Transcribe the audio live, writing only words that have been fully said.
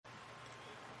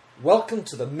Welcome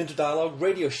to the Minter Dialogue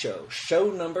radio show, show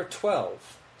number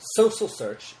 12. Social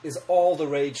search is all the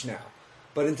rage now.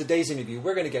 But in today's interview,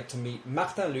 we're going to get to meet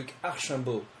Martin-Luc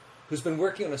Archambault, who's been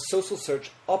working on a social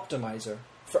search optimizer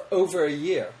for over a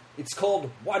year. It's called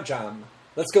Wajam.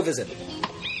 Let's go visit it.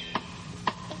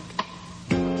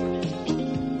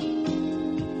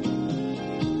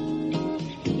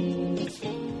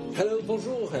 Hello,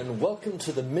 bonjour, and welcome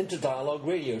to the Minter Dialogue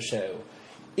radio show.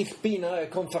 Ich bin ein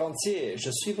conférencier. Je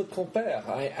suis votre compère.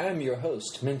 I am your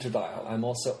host, Minter Dial. I'm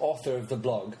also author of the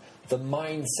blog,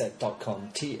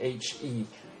 themyndset.com, TheMyndset,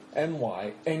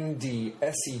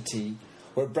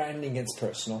 where branding gets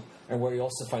personal, and where you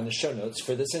also find the show notes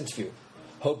for this interview.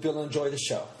 Hope you'll enjoy the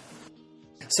show.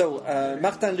 So,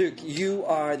 Martin-Luc, you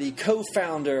are the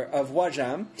co-founder of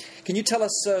Wajam. Can you tell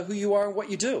us who you are and what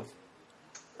you do?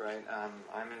 Right. I'm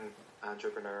an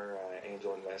entrepreneur,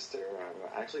 angel investor.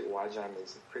 Actually, Wajam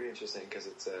is pretty interesting because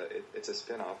it's a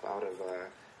spin-off out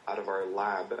of our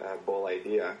lab, Bull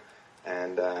Idea,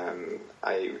 and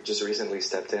I just recently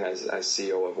stepped in as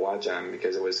CEO of Wajam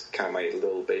because it was kind of my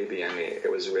little baby and it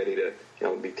was ready to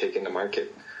be taken to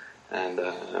market. And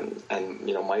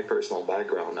my personal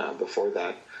background before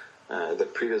that, the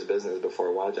previous business before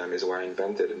Wajam is where I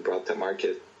invented and brought to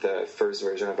market the first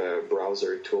version of a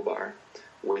browser toolbar,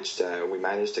 which we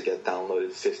managed to get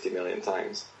downloaded 50 million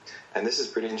times. And this is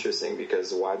pretty interesting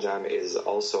because Wajam is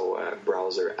also a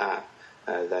browser app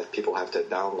that people have to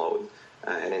download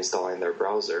and install in their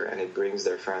browser, and it brings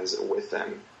their friends with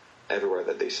them everywhere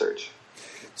that they search.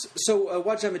 So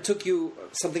Wajam, it took you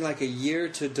something like a year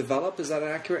to develop, is that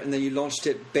accurate? And then you launched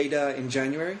it beta in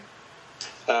January?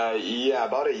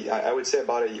 I would say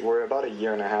we're about a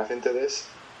year and a half into this.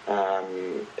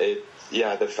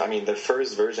 The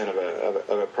first version of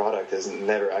a product is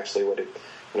never actually what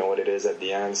it is at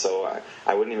the end. So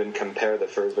I wouldn't even compare the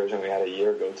first version we had a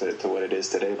year ago to what it is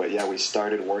today. But yeah, we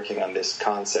started working on this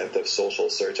concept of social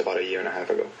search about a year and a half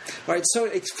ago. All right. So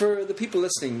for the people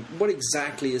listening, what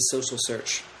exactly is social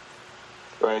search?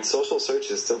 Right. Social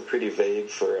search is still pretty vague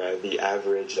for the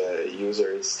average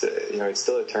user. It's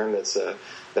still a term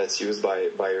that's used by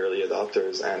early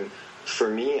adopters. And for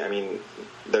me,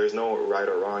 there's no right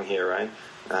or wrong here, right?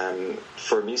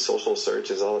 For me, social search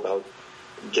is all about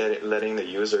letting the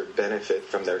user benefit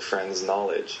from their friends'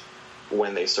 knowledge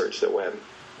when they search the web.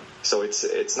 So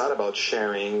it's not about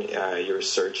sharing your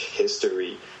search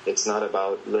history. It's not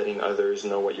about letting others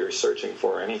know what you're searching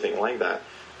for or anything like that.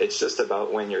 It's just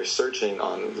about when you're searching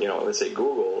on, let's say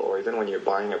Google, or even when you're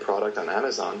buying a product on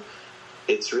Amazon,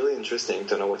 it's really interesting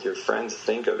to know what your friends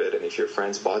think of it, and if your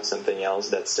friends bought something else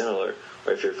that's similar,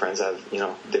 or if your friends have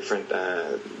different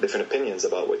opinions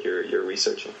about what you're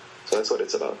researching. So that's what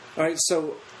it's about. All right.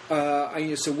 So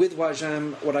so with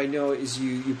Wajam, what I know is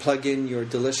you plug in your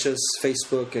delicious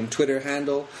Facebook and Twitter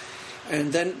handle,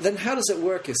 and then how does it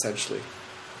work essentially?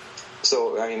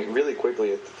 So really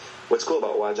quickly. What's cool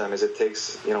about Wajam is it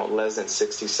takes less than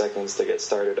 60 seconds to get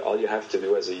started. All you have to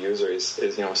do as a user is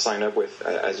sign up with,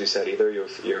 as you said, either your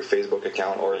Facebook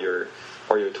account or your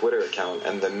Twitter account.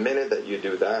 And the minute that you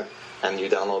do that and you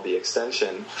download the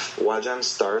extension, Wajam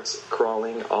starts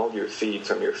crawling all your feed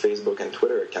from your Facebook and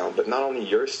Twitter account, but not only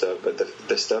your stuff, but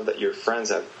the stuff that your friends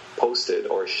have posted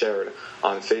or shared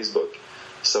on Facebook.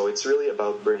 So it's really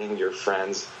about bringing your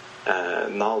friends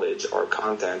knowledge or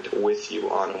content with you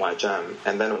on Wajam,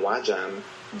 and then Wajam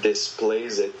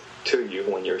displays it to you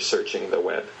when you're searching the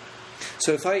web.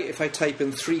 So if I type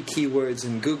in 3 keywords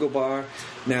in Google Bar,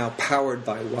 now powered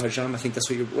by Wajam, I think that's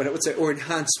what I would say, or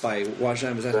enhanced by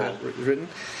Wajam, is that how it's written?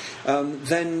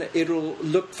 Then it'll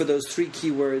look for those 3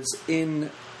 keywords in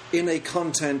a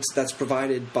content that's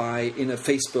provided in a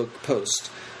Facebook post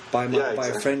by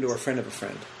a friend or a friend of a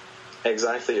friend.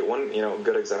 Exactly. One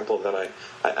good example that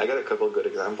I got a couple of good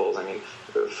examples.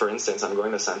 For instance, I'm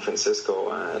going to San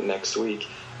Francisco next week,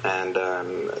 and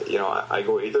I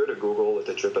go either to Google or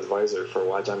to TripAdvisor. For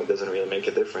Wajam, it doesn't really make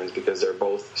a difference because they're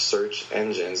both search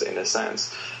engines in a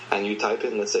sense. And you type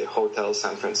in, let's say, Hotel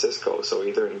San Francisco, so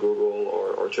either in Google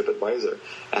or TripAdvisor,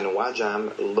 and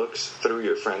Wajam looks through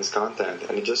your friend's content,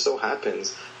 and it just so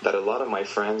happens that a lot of my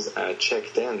friends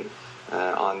checked in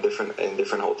in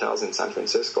different hotels in San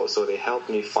Francisco, so they helped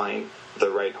me find the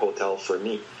right hotel for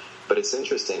me. But it's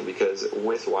interesting because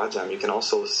with Wajam, you can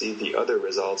also see the other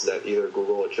results that either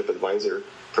Google or TripAdvisor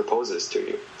proposes to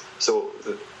you. So,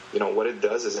 what it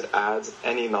does is it adds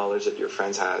any knowledge that your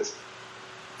friends has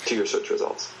to your search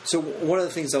results. So one of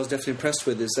the things I was definitely impressed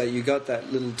with is that you got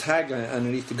that little tagline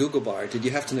underneath the Google bar. Did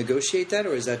you have to negotiate that,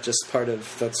 or is that just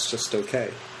that's just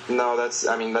okay? No, that's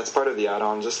part of the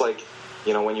add-on. Just like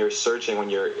when you're searching, when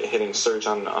you're hitting search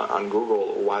on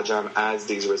Google, Wajam adds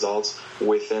these results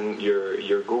within your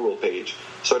Google page,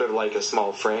 sort of like a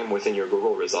small frame within your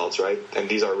Google results, right? And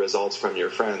these are results from your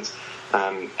friends.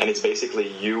 And it's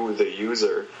basically you, the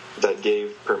user, that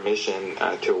gave permission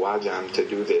to Wajam to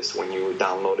do this when you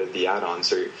downloaded the add-on.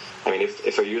 So, I mean,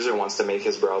 if a user wants to make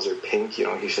his browser pink,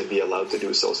 he should be allowed to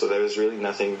do so. So there's really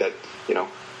nothing that,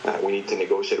 we need to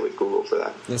negotiate with Google for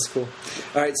that. That's cool.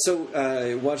 All right, so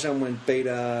Wajam went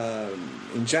beta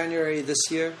in January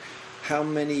this year. How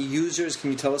many users?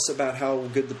 Can you tell us about how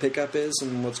good the pickup is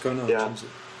and what's going on? Yeah. In terms of...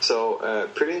 So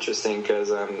pretty interesting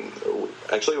because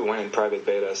actually we went in private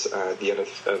betas at the end of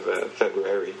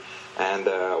February, and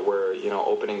we're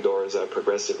opening doors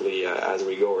progressively as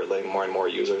we go. We're letting more and more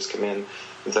users come in.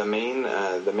 The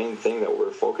main thing that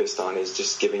we're focused on is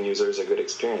just giving users a good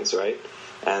experience, right?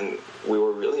 And we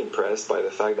were really impressed by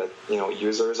the fact that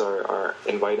users are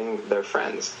inviting their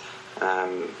friends.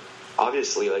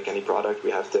 Obviously, like any product,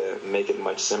 we have to make it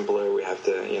much simpler. We have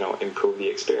to, improve the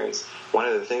experience. One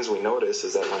of the things we notice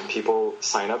is that when people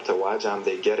sign up to Wajam,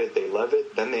 they get it, they love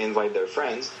it, then they invite their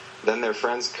friends. Then their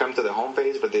friends come to the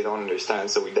homepage, but they don't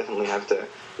understand. So we definitely have to,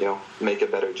 make a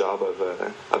better job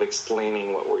of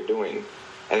explaining what we're doing.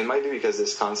 And it might be because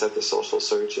this concept of social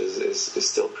search is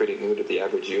still pretty new to the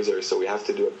average user, so we have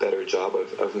to do a better job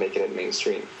of making it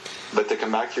mainstream. But to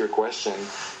come back to your question,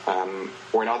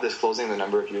 we're not disclosing the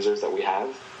number of users that we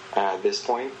have at this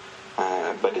point,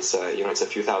 but it's a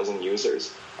few thousand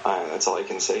users. That's all I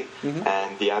can say. Mm-hmm.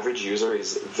 And the average user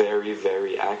is very,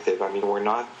 very active. I mean, we're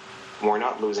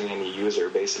not losing any user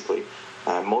basically.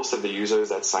 Most of the users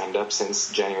that signed up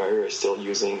since January are still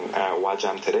using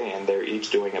Wajam today, and they're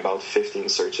each doing about 15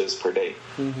 searches per day.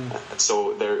 Mm-hmm.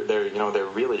 So they're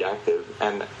really active,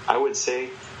 and I would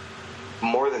say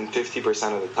more than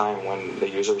 50% of the time when the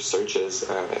user searches,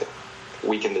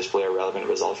 we can display a relevant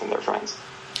result from their friends.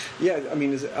 Yeah, I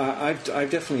mean, I've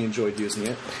definitely enjoyed using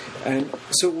it, and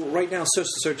so right now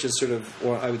social search is sort of,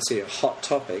 or I would say, a hot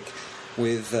topic,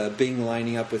 with Bing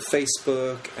lining up with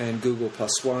Facebook and Google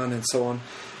 +1 and so on.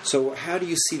 So how do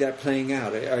you see that playing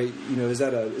out? Is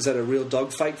that a real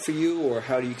dogfight for you, or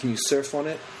can you surf on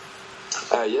it?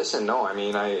 Yes and no. I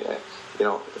mean,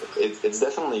 it's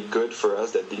definitely good for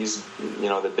us that these,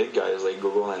 the big guys like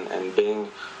Google and Bing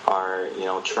are,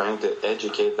 trying to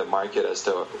educate the market as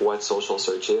to what social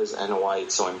search is and why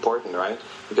it's so important, right?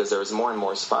 Because there's more and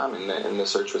more spam in the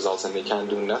search results, and they can't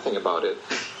do nothing about it.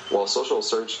 Well, social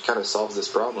search kind of solves this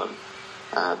problem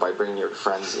by bringing your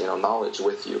friends, knowledge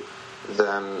with you.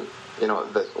 The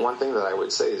one thing that I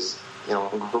would say is,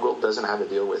 Google doesn't have a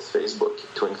deal with Facebook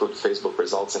to include Facebook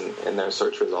results in their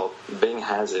search result. Bing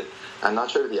has it. I'm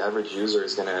not sure if the average user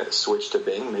is going to switch to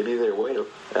Bing. Maybe they will,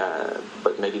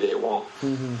 but maybe they won't.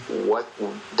 Mm-hmm. What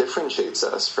differentiates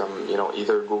us from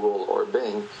either Google or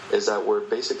Bing is that we're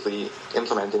basically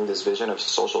implementing this vision of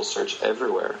social search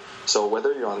everywhere. So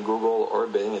whether you're on Google or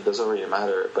Bing, it doesn't really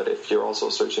matter. But if you're also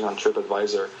searching on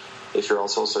TripAdvisor, if you're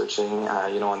also searching,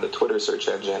 on the Twitter search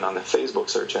engine, on the Facebook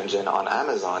search engine, on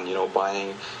Amazon,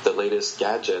 buying the latest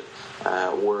gadget,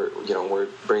 we're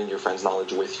bringing your friends'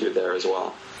 knowledge with you there as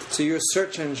well. So you're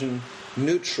search engine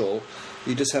neutral.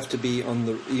 You just have to be on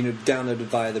the, downloaded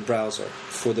via the browser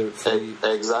for the.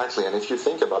 Exactly, and if you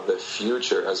think about the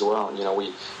future as well,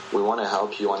 we want to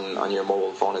help you on your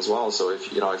mobile phone as well. So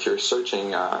if you're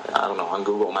searching, on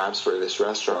Google Maps for this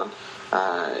restaurant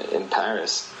in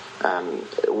Paris.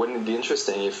 Wouldn't it be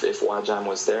interesting if Wajam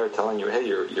was there telling you, hey,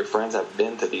 your friends have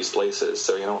been to these places.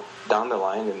 So, down the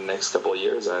line in the next couple of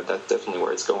years, that's definitely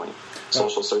where it's going.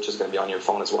 Social search is going to be on your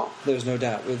phone as well. There's no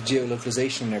doubt, with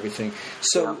geolocalization and everything.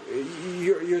 So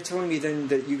you're telling me then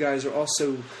that you guys are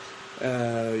also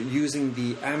using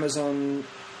the Amazon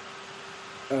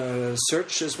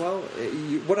search as well?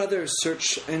 What other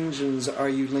search engines are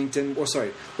you linked in? What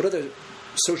other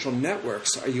social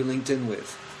networks are you linked in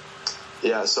with?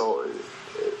 Yeah, so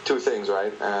two things,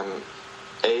 right?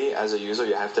 As a user,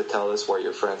 you have to tell us where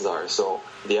your friends are. So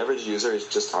the average user is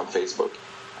just on Facebook.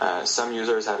 Some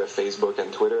users have a Facebook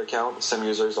and Twitter account. Some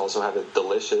users also have a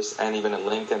Delicious and even a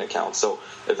LinkedIn account. So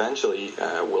eventually,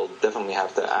 we'll definitely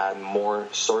have to add more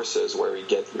sources where we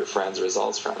get your friends'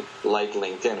 results from, like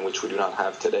LinkedIn, which we do not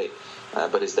have today,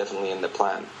 but is definitely in the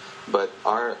plan. But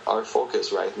our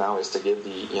focus right now is to give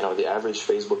the average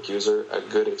Facebook user a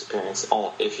good experience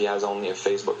if he has only a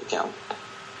Facebook account.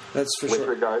 That's for sure.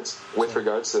 With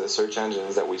regards to the search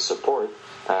engines that we support,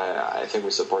 I think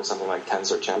we support something like 10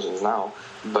 search engines now.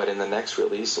 But in the next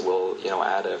release, we'll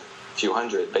add a few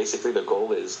hundred. Basically, the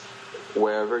goal is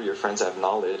wherever your friends have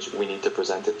knowledge, we need to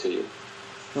present it to you.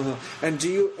 Uh-huh. And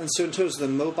so in terms of the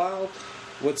mobile,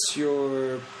 what's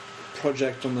your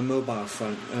project on the mobile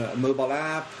front, a mobile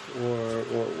app, or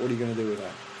what are you going to do with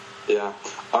that? Yeah,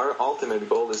 our ultimate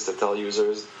goal is to tell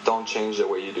users, don't change the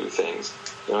way you do things.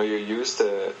 You know, you're used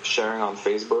to sharing on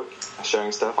Facebook,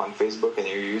 sharing stuff on Facebook, and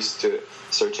you're used to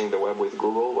searching the web with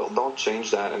Google. Well, don't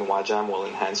change that, and Wajam will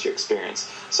enhance your experience.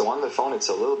 So on the phone, it's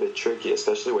a little bit tricky,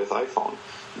 especially with iPhone,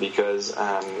 because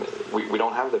we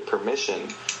don't have the permission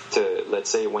to, let's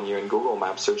say, when you're in Google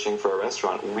Maps searching for a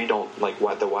restaurant, we don't, like,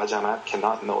 what the Wajam app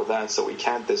cannot know that, so we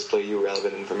can't display you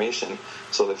relevant information.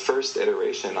 So the first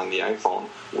iteration on the iPhone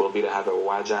will be to have a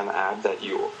Wajam app that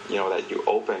you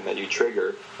open, that you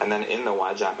trigger, and then in the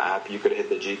Wajam app you could hit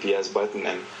the GPS button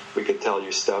and we could tell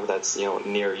you stuff that's, you know,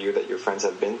 near you that your friends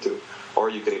have been to. Or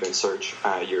you could even search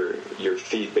your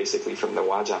feed basically from the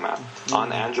Wajam app. Mm-hmm.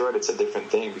 On Android, it's a different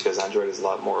thing because Android is a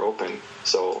lot more open.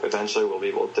 So eventually we'll be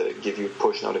able to give you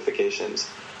push notifications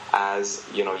as,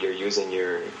 you know, you're using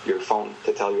your phone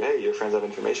to tell you, hey, your friends have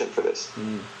information for this.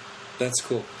 That's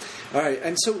cool. All right,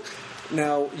 and so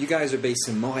now you guys are based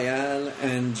in Montreal,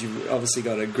 and you've obviously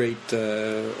got a great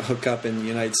hookup in the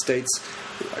United States.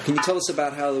 Can you tell us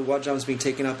about how the Wajam is being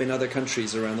taken up in other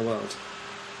countries around the world?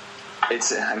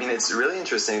 It's really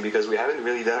interesting because we haven't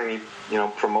really done any, you know,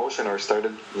 promotion or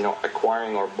started, you know,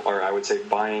 acquiring or I would say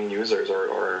buying users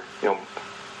or you know,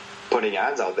 putting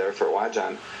ads out there for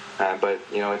Wajam. But,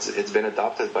 you know, it's been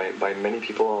adopted by many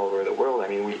people all over the world. I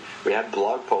mean, we had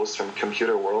blog posts from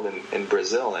Computer World in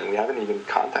Brazil, and we haven't even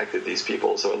contacted these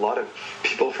people. So a lot of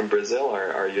people from Brazil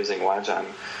are using Wajam.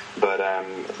 But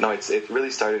no, it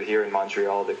really started here in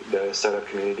Montreal. The startup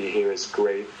community here is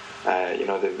great. You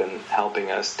know, they've been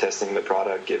helping us, testing the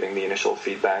product, giving the initial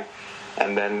feedback.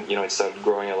 And then, you know, it started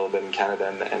growing a little bit in Canada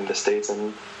and the States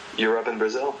and Europe and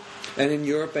Brazil. And in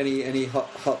Europe, any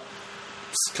hot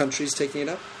countries taking it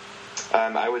up?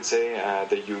 I would say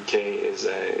the UK is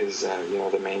you know,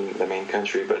 the main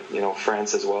country, but, you know,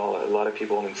 France as well. A lot of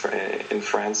people in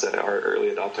France are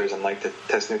early adopters and like to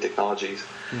test new technologies.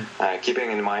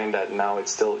 Keeping in mind that now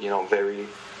it's still, you know, very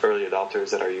early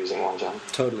adopters that are using Wajam.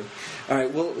 Totally. All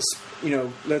right. Well, you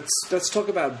know, let's talk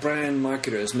about brand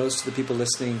marketers. Most of the people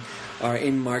listening are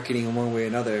in marketing in one way or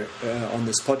another on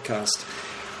this podcast.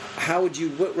 How would you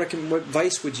what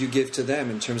advice would you give to them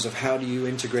in terms of how do you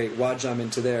integrate Wajam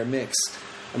into their mix?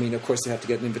 I mean, of course, they have to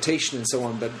get an invitation and so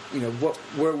on, but, you know,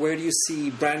 where do you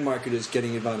see brand marketers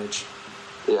getting advantage?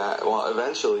 Yeah, well,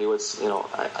 eventually,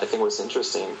 I think what's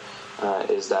interesting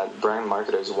is that brand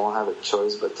marketers won't have a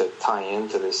choice but to tie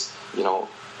into this, you know,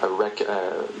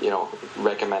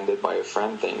 recommended by a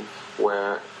friend thing.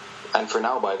 And for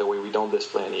now, by the way, we don't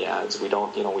display any ads. We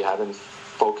don't, you know, we haven't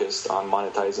focused on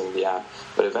monetizing the app.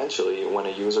 But eventually, when a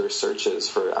user searches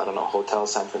for, I don't know, Hotel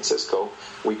San Francisco,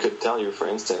 we could tell you, for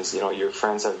instance, you know, your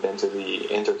friends have been to the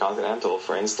Intercontinental,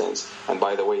 for instance, and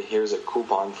by the way, here's a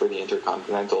coupon for the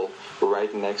Intercontinental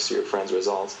right next to your friend's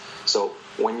results. So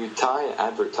when you tie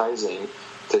advertising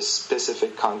to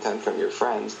specific content from your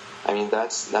friends, I mean,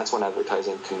 that's when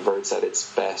advertising converts at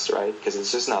its best, right? Because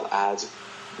it's just not ads,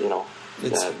 you know,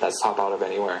 that pop out of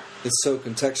anywhere. It's so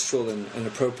contextual and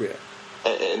appropriate.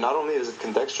 And not only is it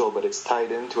contextual, but it's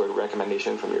tied into a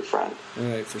recommendation from your friend.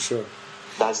 Right, for sure.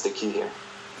 That's the key here.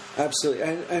 Absolutely.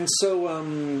 And so,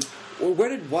 where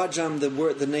did Wajam,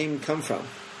 the name, come from?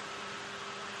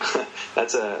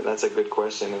 That's a good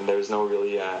question, and there's no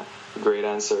really great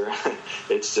answer.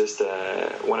 It's just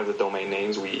one of the domain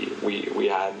names we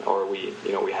had, or we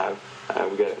have.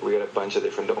 We got a bunch of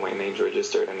different domain names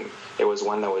registered, and it was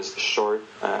one that was short,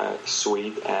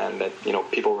 sweet, and that, you know,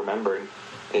 people remembered.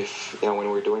 If, you know, when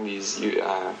we're doing these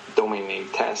domain name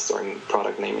tests or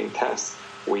product naming tests,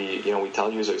 we tell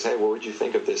users, hey, what would you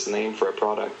think of this name for a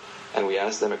product? And we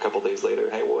ask them a couple days later,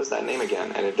 hey, what was that name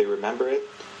again? And if they remember it,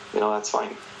 you know, that's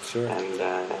fine. Sure.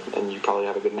 And you probably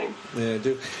have a good name. Yeah, I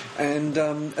do. And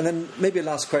then maybe a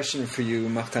last question for you,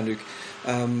 Martin-Luc.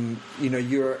 You know,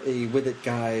 you're a with it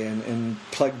guy and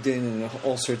plugged in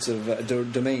all sorts of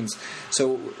domains.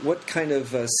 So what kind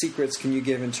of secrets can you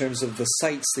give in terms of the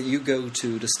sites that you go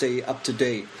to stay up to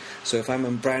date? So if I'm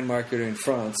a brand marketer in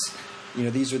France, you know,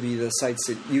 these are the sites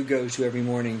that you go to every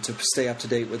morning to stay up to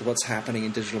date with what's happening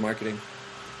in digital marketing.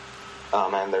 Oh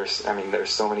man, there's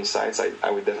so many sites. I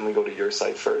would definitely go to your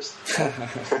site first.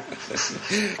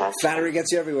 Flattery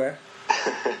gets you everywhere.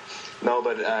 No,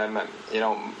 but you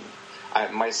know, I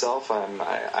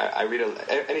read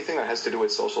anything that has to do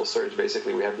with social search.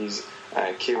 Basically, we have these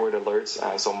keyword alerts.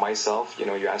 So myself, you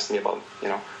know, you asked me about, you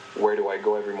know, where do I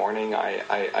go every morning.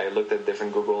 I looked at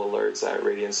different Google alerts,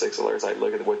 Radian 6 alerts. I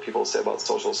look at what people say about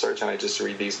social search, and I just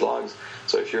read these blogs.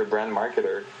 So if you're a brand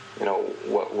marketer,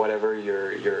 whatever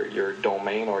your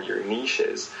domain or your niche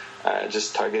is,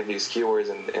 just target these keywords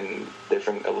in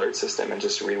different alert system and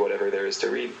just read whatever there is to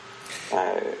read.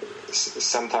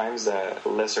 Sometimes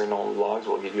lesser known blogs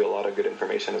will give you a lot of good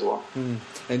information as well.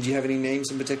 And do you have any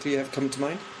names in particular you have come to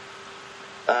mind?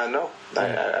 No,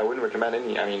 I wouldn't recommend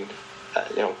any. I mean,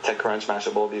 TechCrunch,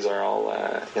 Mashable, these are all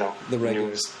the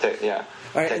news, tech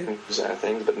news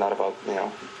things, but not about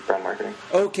brand marketing.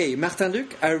 Okay, Martin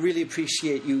Luc, I really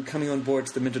appreciate you coming on board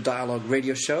to the Minter Dialogue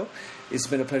radio show. It's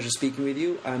been a pleasure speaking with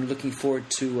you. I'm looking forward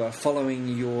to following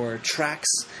your tracks,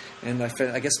 and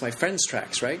I guess my friend's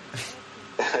tracks, right?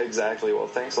 Exactly. Well,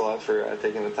 thanks a lot for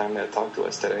taking the time to talk to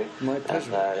us today. My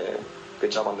pleasure. And,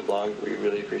 good job on the blog. We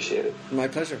really appreciate it. My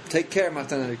pleasure. Take care,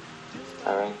 Martin Luc.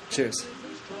 All right. Cheers.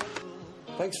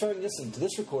 Thanks for listening to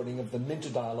this recording of the Minter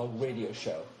Dialogue radio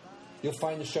show. You'll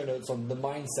find the show notes on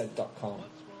themyndset.com,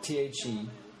 TheMyndset,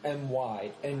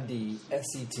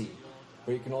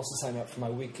 where you can also sign up for my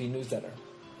weekly newsletter.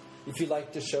 If you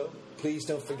like the show, please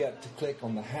don't forget to click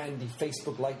on the handy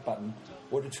Facebook like button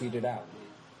or to tweet it out.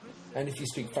 And if you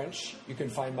speak French, you can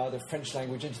find my other French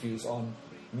language interviews on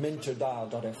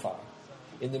minterdial.fr.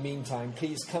 In the meantime,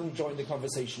 please come join the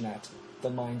conversation at The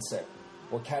Mindset,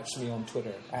 or catch me on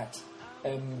Twitter at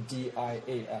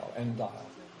MDIAL.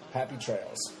 Happy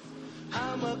trails.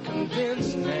 I'm a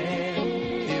convinced man,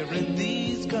 here in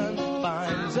these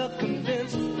confines, a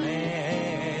convinced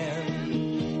man,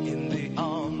 in the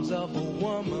arms of a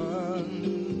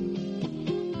woman.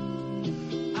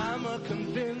 I'm a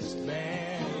convinced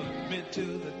man, put me to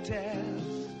the test.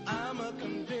 I'm a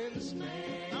convinced man,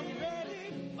 I'm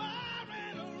ready for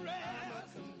an arrest. I'm a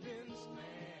convinced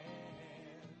man,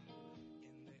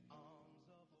 in the arms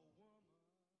of a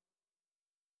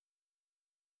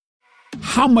woman.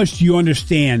 How much do you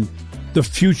understand the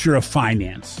future of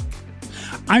finance?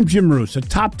 I'm Jim Roos, a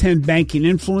top 10 banking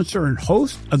influencer and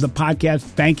host of the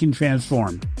podcast Banking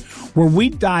Transformed, where we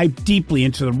dive deeply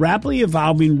into the rapidly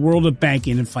evolving world of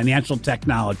banking and financial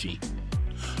technology.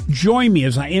 Join me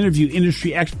as I interview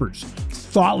industry experts,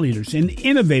 thought leaders, and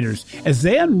innovators as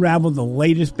they unravel the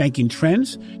latest banking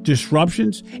trends,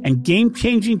 disruptions, and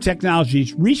game-changing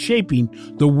technologies reshaping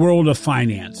the world of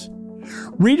finance.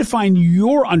 Redefine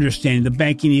your understanding of the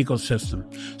banking ecosystem.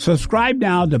 Subscribe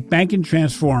now to Banking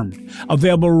Transformed,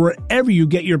 available wherever you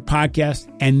get your podcast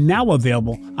and now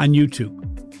available on YouTube.